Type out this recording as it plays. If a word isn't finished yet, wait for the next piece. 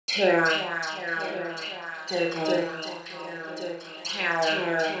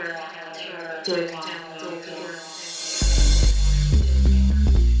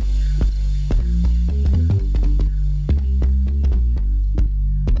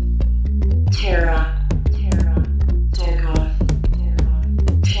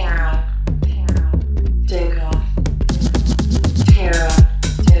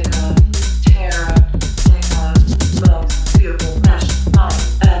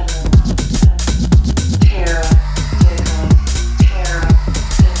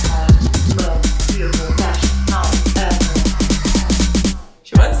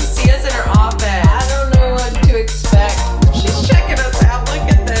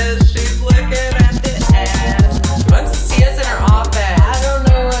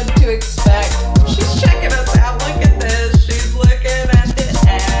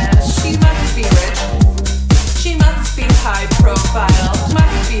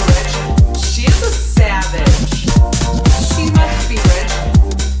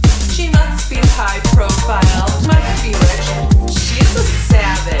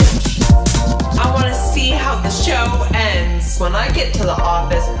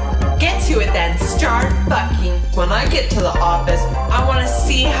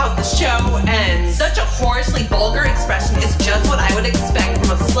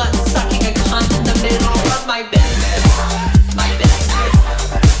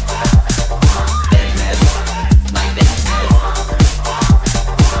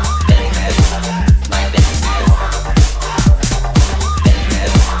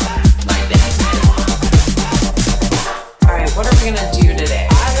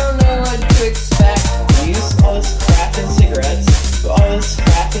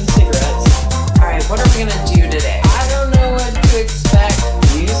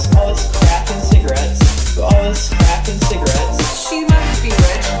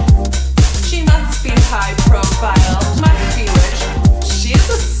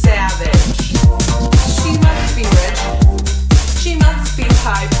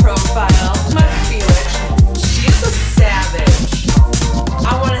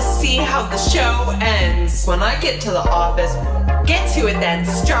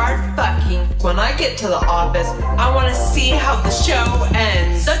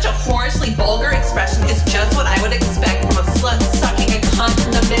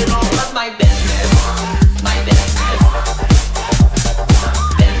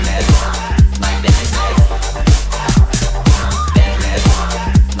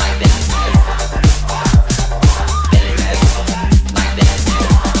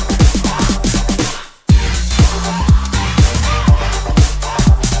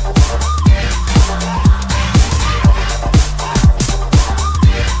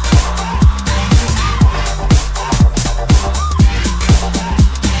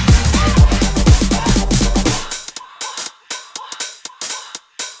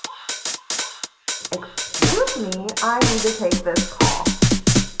I need to take this call.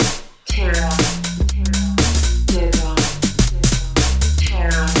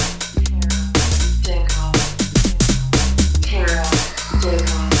 Dikov.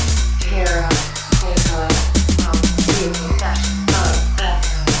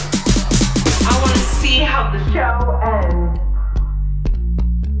 I want to see how the show ends.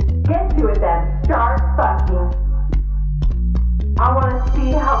 Get to it then. Start fucking. I want to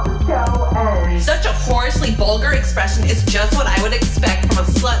see how the show ends. Such a hoarsely vulgar expression is just what I would expect from a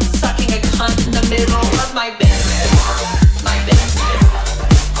slut sucking a cunt in the middle of my business. My business.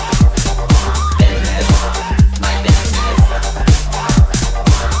 Business. My business.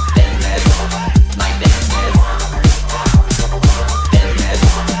 Business. My business. Business.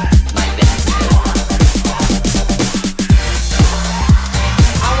 My business.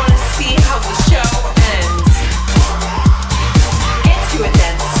 I want to see how the show ends. Get to it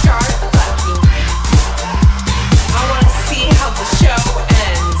then. Start fucking. I want to see how the show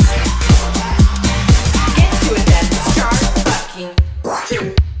ends. Get to it then. Start fucking.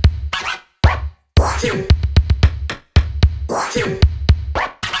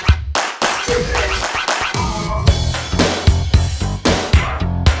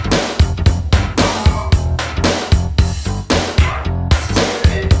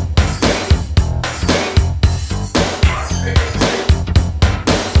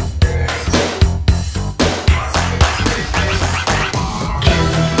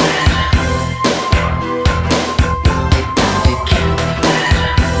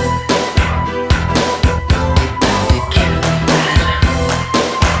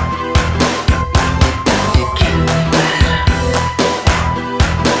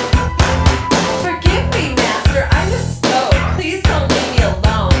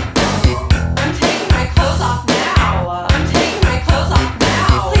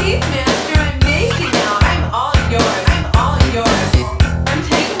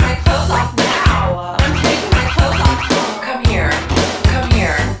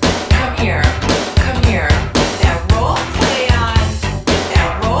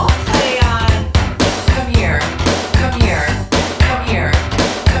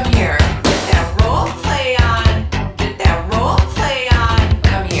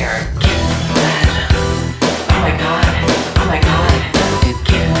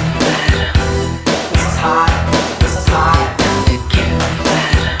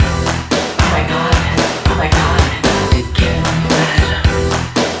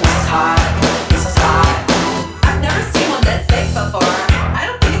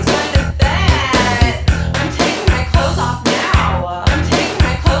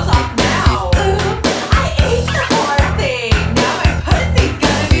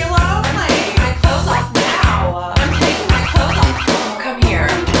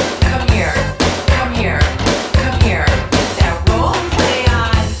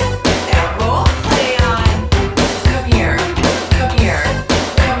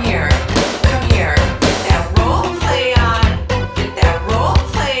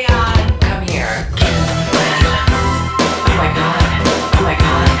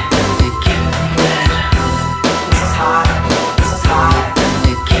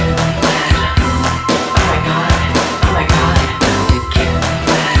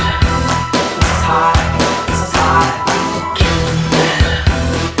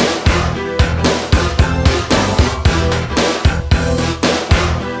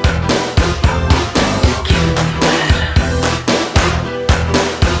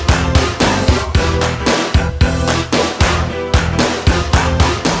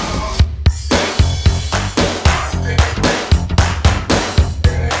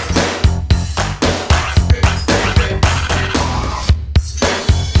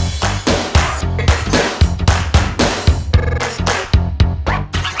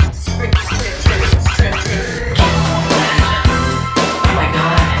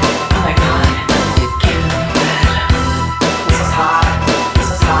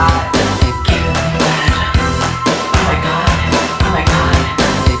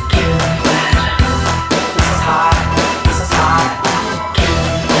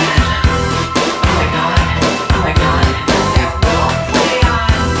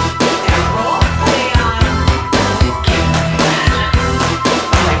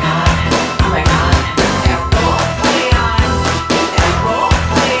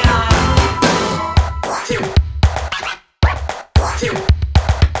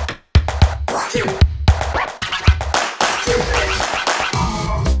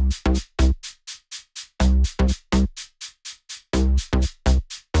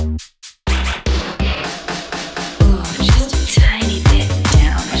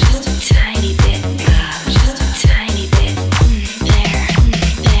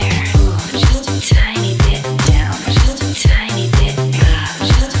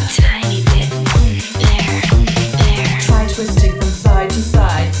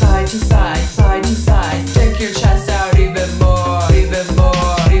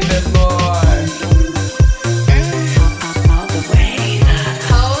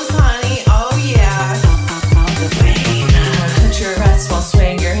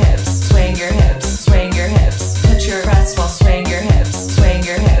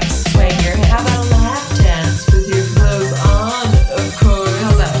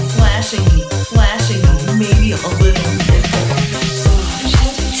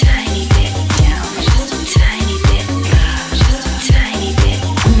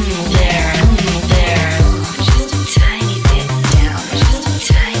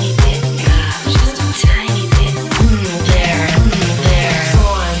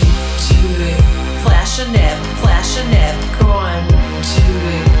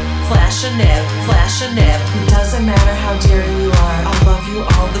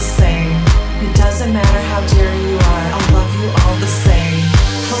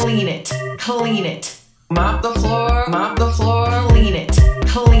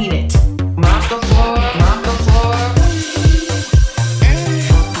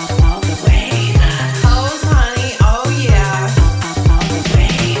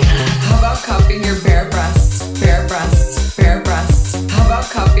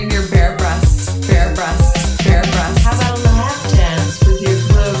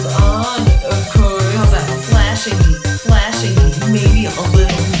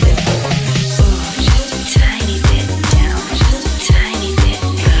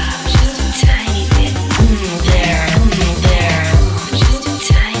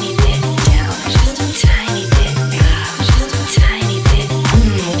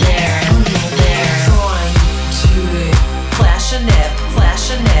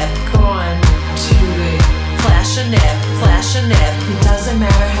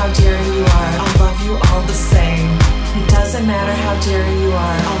 dare you are,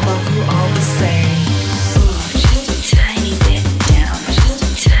 I'll love you all the same. Just a tiny bit down, just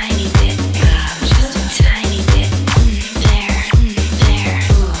a tiny bit up, just a tiny bit there, there.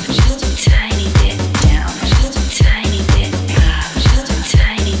 Just a tiny bit down, just a tiny bit up, just a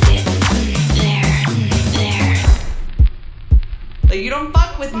tiny bit there, there. Like, you don't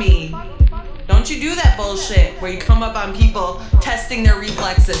fuck with me. Don't you do that bullshit where you come up on people testing their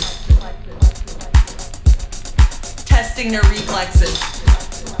reflexes. Testing their reflexes.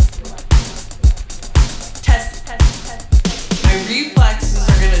 My reflexes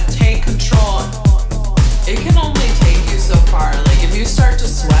are gonna take control. It can only take you so far. Like, if you start to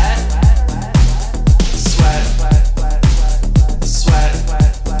sweat, sweat, sweat,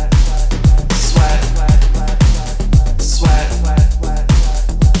 sweat, sweat.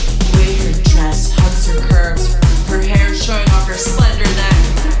 The way her dress hugs her curves, her hair showing off her slender neck.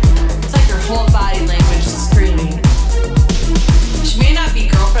 It's like her whole body language is screaming. She may not be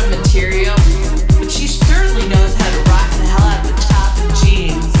girlfriend material, but she certainly knows how to rock the hell out of the top of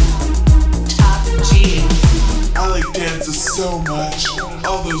jeans. Top of jeans. I like dances so much.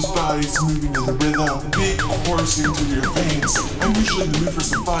 All those bodies moving to the rhythm, beat coursing through your veins. I'm usually in the mood for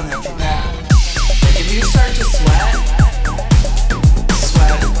some fun after that. Like, if you start to sweat,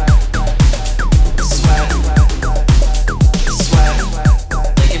 sweat, sweat, sweat.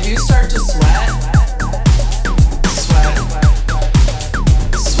 Like, if you start to sweat, sweat,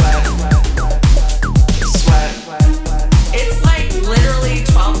 sweat, sweat. It's like literally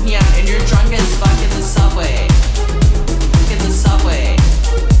 12 p.m. and you're drunk as fuck in the subway. In the subway.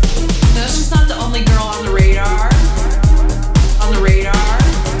 No, she's not the only girl on the radar. On the radar.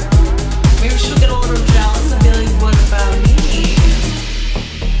 Maybe she'll get a little jealous and be like, what about me?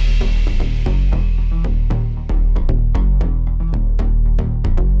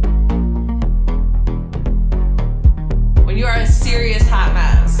 When you are a serious hot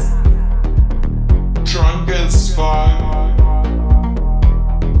mess. Drunk as fuck.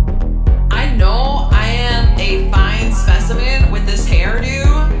 I know I am a fine specimen with this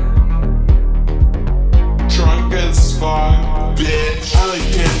hairdo. Drunk as fuck. Bitch. I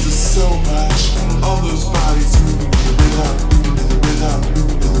like dances so much. All those bodies moving to the rhythm, moving to the rhythm,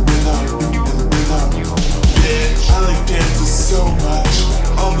 moving to the rhythm, moving to the rhythm. Bitch. I like dances so much.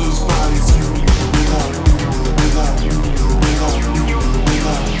 All those bodies moving to the rhythm, moving to the rhythm, moving to the rhythm, moving to the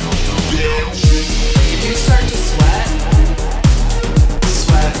rhythm. Bitch. If you start to sweat,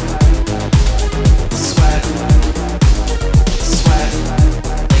 sweat, sweat, sweat.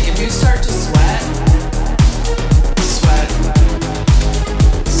 Like, if you start to sweat, sweat,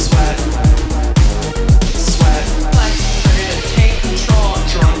 sweat, sweat. Flexes are gonna take control.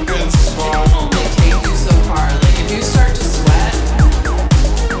 Drunk as It fuck. can only take you so far. Like, if you start to sweat,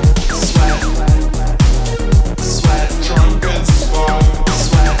 sweat, sweat, Drunk as fuck.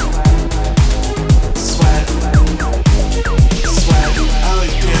 sweat, sweat, sweat. I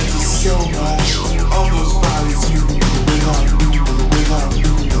like dances so much. All those bodies moving to the rhythm, moving to the rhythm,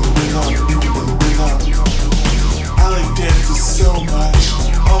 moving to the rhythm, moving to the rhythm. I like dances so much.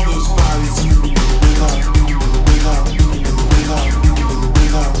 All those bodies moving to the rhythm, moving to the rhythm, moving to the rhythm, moving to the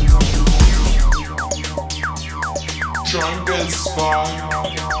rhythm. Drunk as fuck.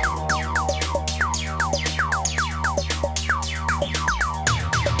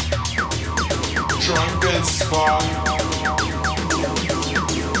 Drunk as fuck.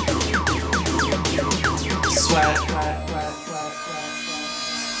 Sweat.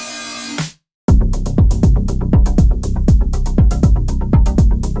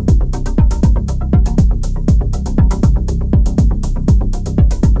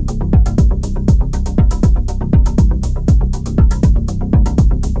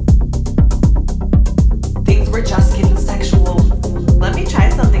 Things were just getting sexual. Let me try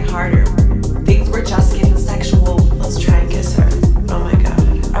something harder. Things were just getting sexual. Let's try and kiss her. Oh my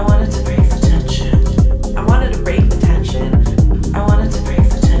god. I wanted to break the tension. I wanted to break the tension. I wanted to break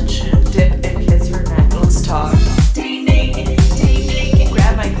the tension. Dip and kiss her neck. Let's talk. Stay naked. Stay naked.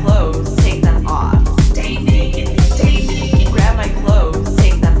 Grab my clothes. Take them off. Stay naked. Stay naked. Grab my clothes.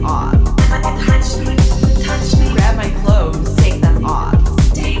 Take them off. Touch me. Touch me. Grab my clothes. Take them off.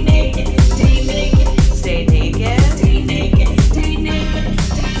 Stay naked. Stay naked. Stay naked. Stay naked. Stay naked.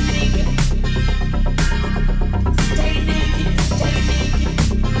 Stay naked. Stay naked. Stay naked.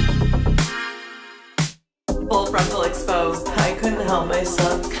 Full frontal exposed. I couldn't help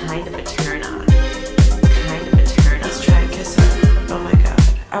myself. Kind of a turn on. Kind of a turn on. Let's try and kiss her. Oh my god.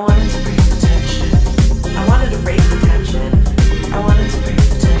 I wanted to break the tension. I wanted to break the tension. I wanted to break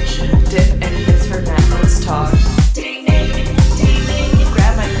the tension. Dip and kiss her neck. Let's talk. Stay naked. Stay naked.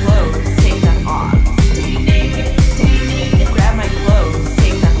 Grab my clothes. Take them off. Stay naked. Stay naked. Grab my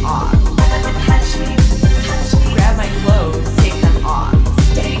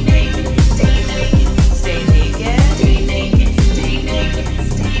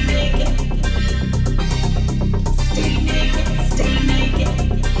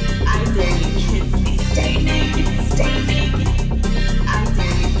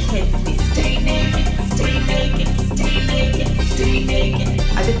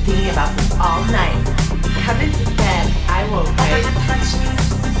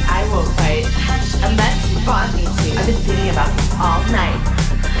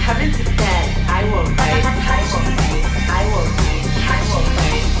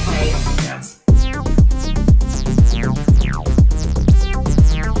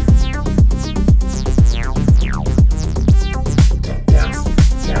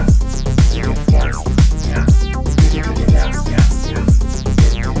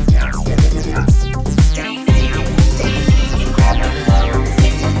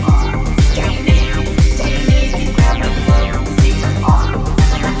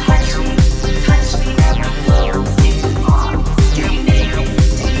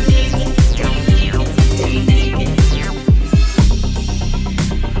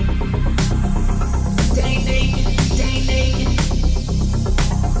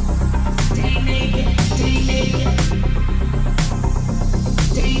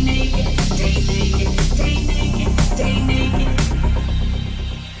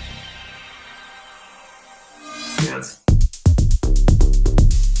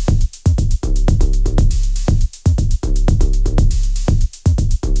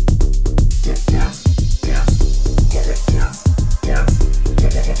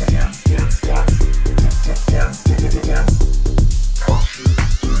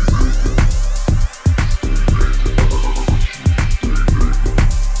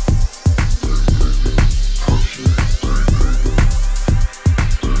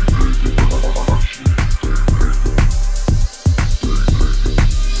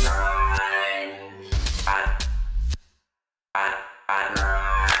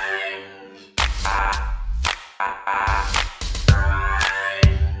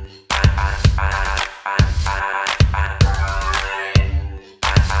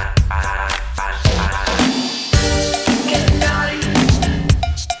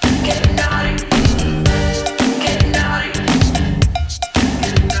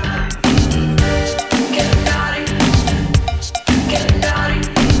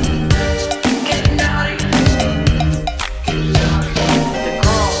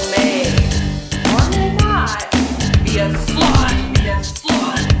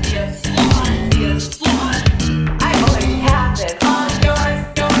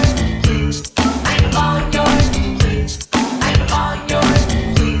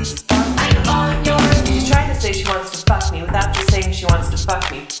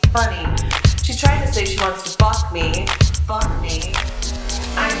funny. She's trying to say she wants to fuck me.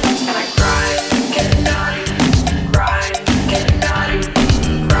 I'm just gonna cry, get naughty, cry, get naughty,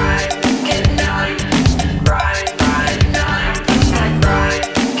 cry, get naughty, cry, naughty. Just gonna cry,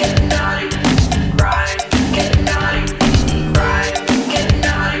 get naughty, cry, get naughty, cry, get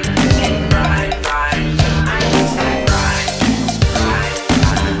naughty, get cry. I'm just gonna cry, cry,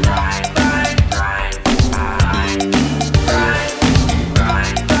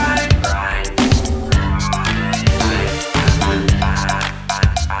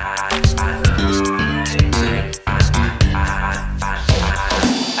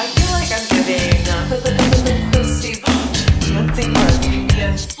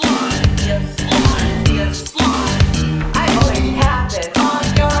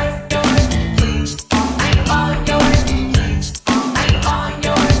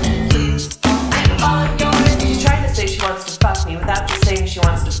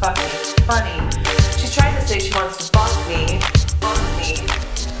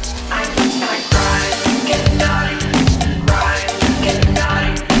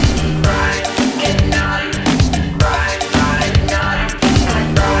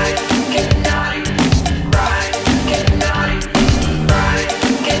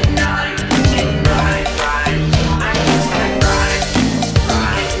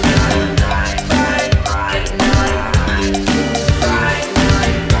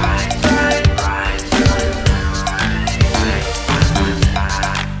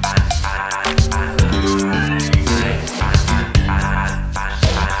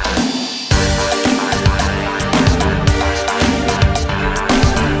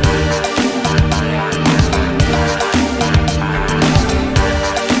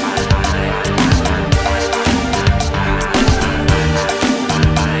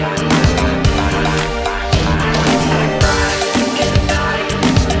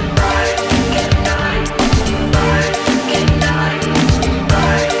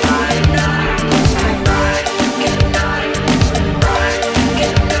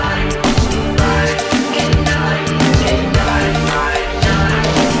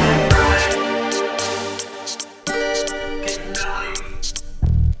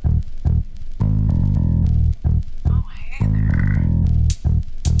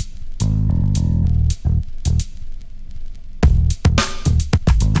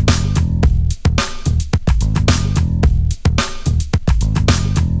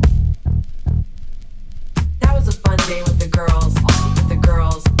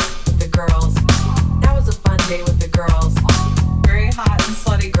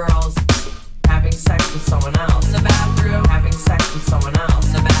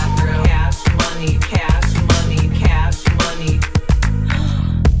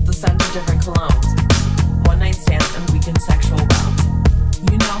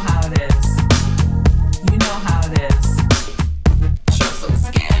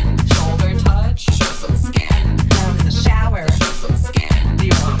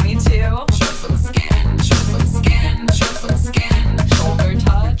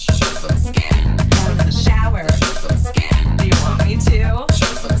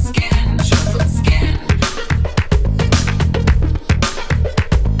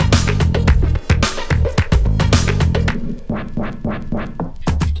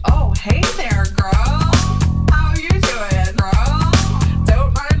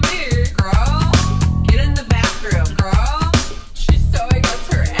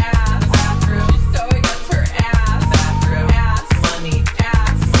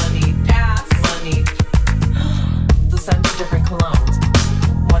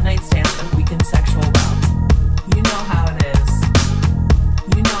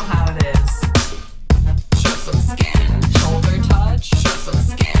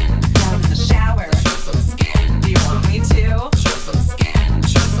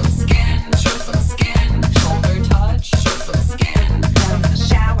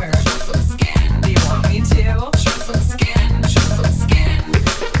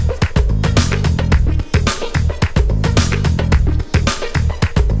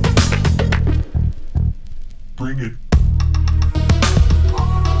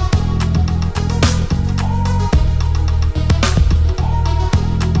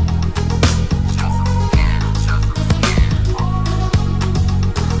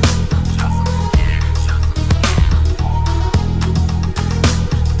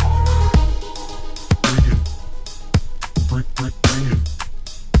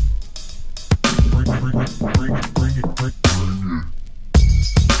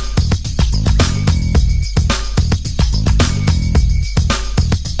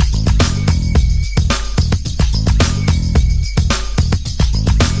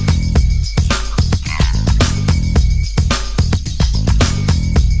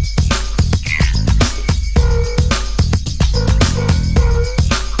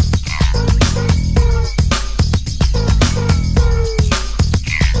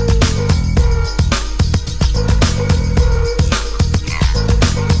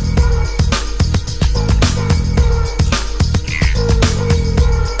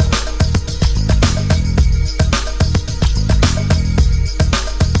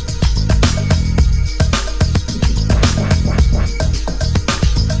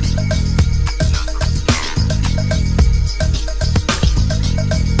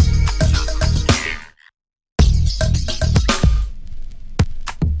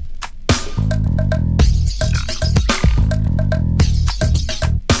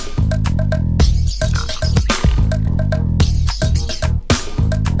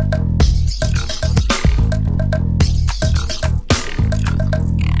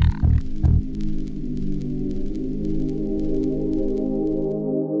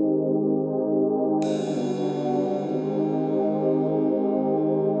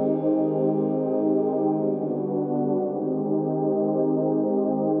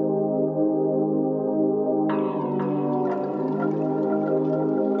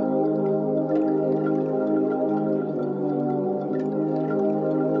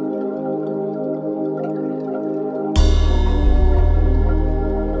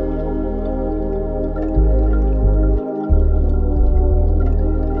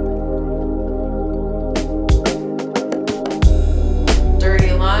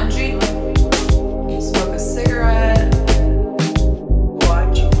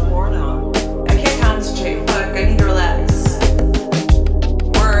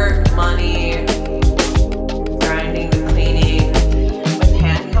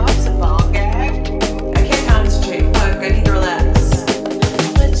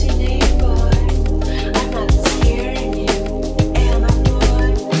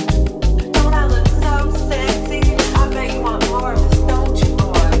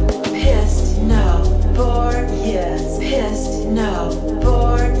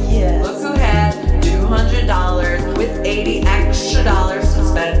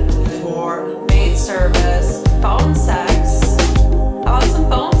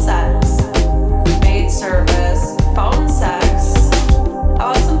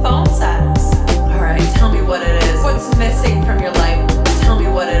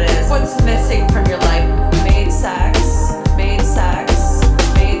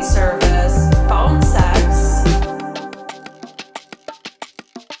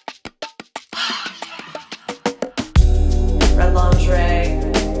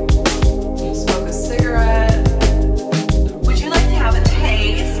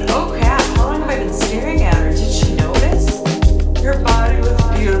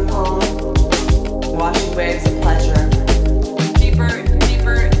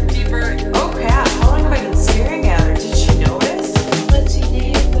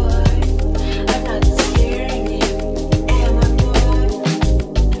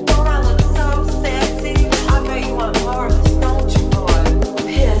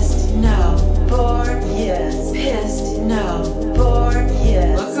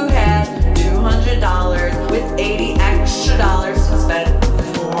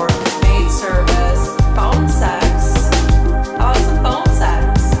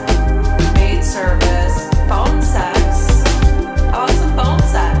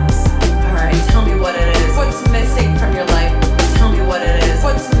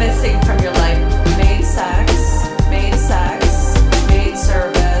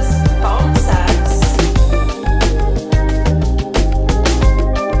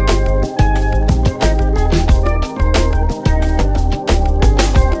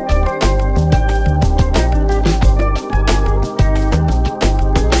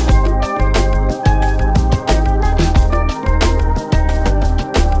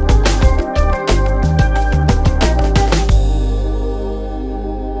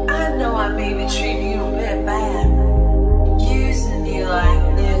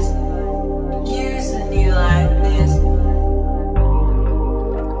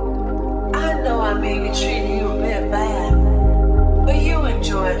 maybe treated you a bit bad, but you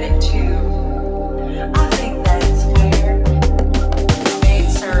enjoyed it too. I think that's fair. Maid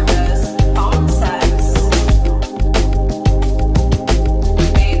service, phone sex.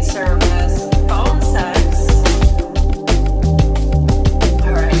 Maid service, phone sex.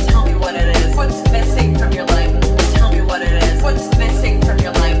 Alright, tell me what it is. What's missing from your life? Tell me what it is. What's missing from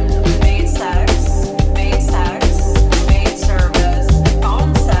your life? Maid sex, maid sex, maid service,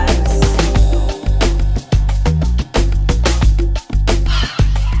 phone sex.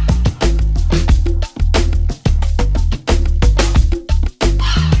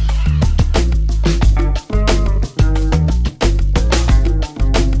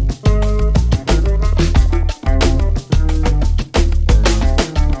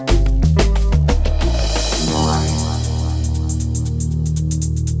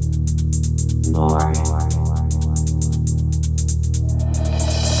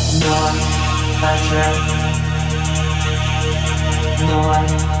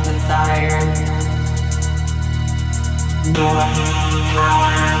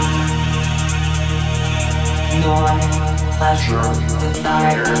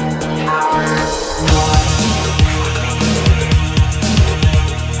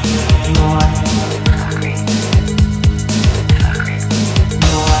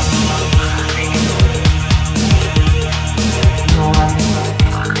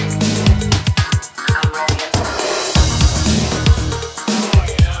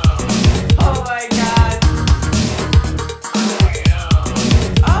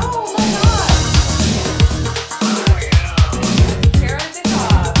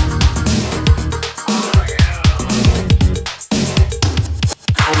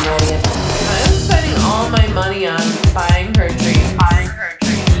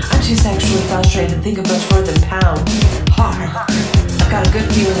 Think of much more than pound. Hard. I've got a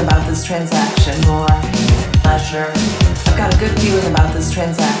good feeling about this transaction. More pleasure. I've got a good feeling about this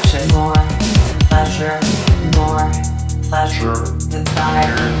transaction. More pleasure. More pleasure.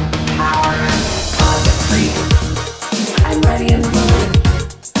 Desire. Power. Closet freak. I'm ready and willing.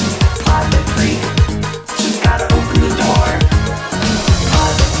 Closet freak. Just gotta open the door.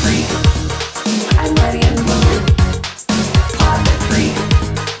 Closet freak. I'm ready and willing. Closet freak.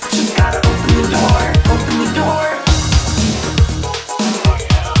 Just gotta open the door. Open the door.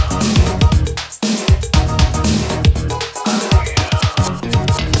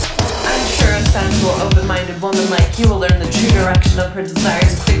 I'm sure a sensual, open-minded woman like you will learn the true direction of her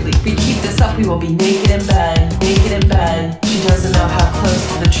desires quickly. If we keep this up, we will be naked in bed. Naked in bed. She doesn't know how close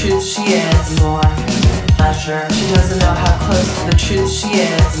to the truth she is. More pleasure. She doesn't know how close to the truth she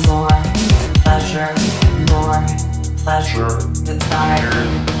is. More pleasure. More pleasure. Desire.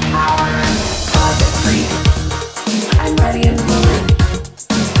 Power. Closet freak. I'm ready and willing.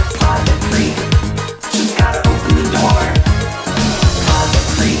 Closet freak. Just gotta open the door. Closet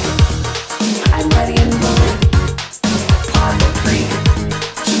freak. I'm ready and willing. Closet freak.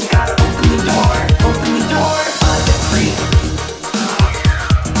 Just gotta open the door. Open the door. Closet freak.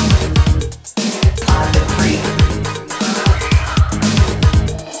 Closet freak.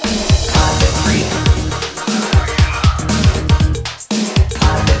 Closet freak.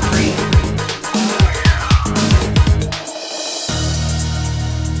 Closet freak.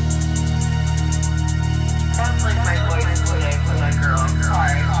 Sounds like my voice today for my girl.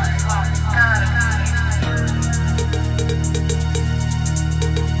 Sorry.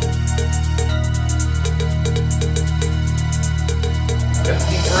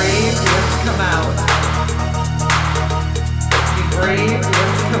 Be brave, you have to come out. Be brave, you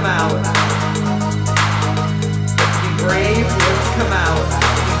have to come out. Be brave, you have to come out.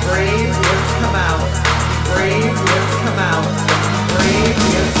 Be brave, you have to come out. Be brave, you have to come out. Be brave,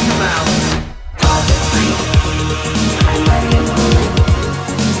 you have to come out. Closet freak. I'm ready and willing.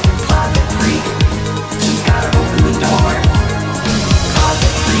 Closet freak. Just gotta open the door.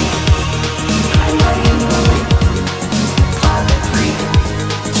 Closet freak. I'm ready and willing. Closet freak.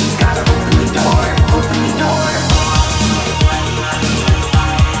 Just gotta open the door. Open the door.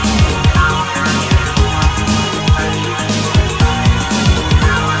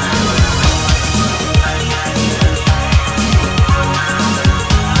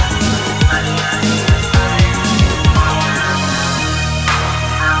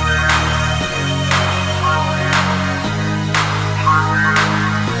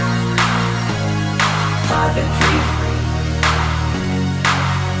 Closet freak.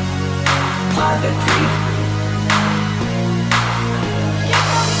 Closet freak.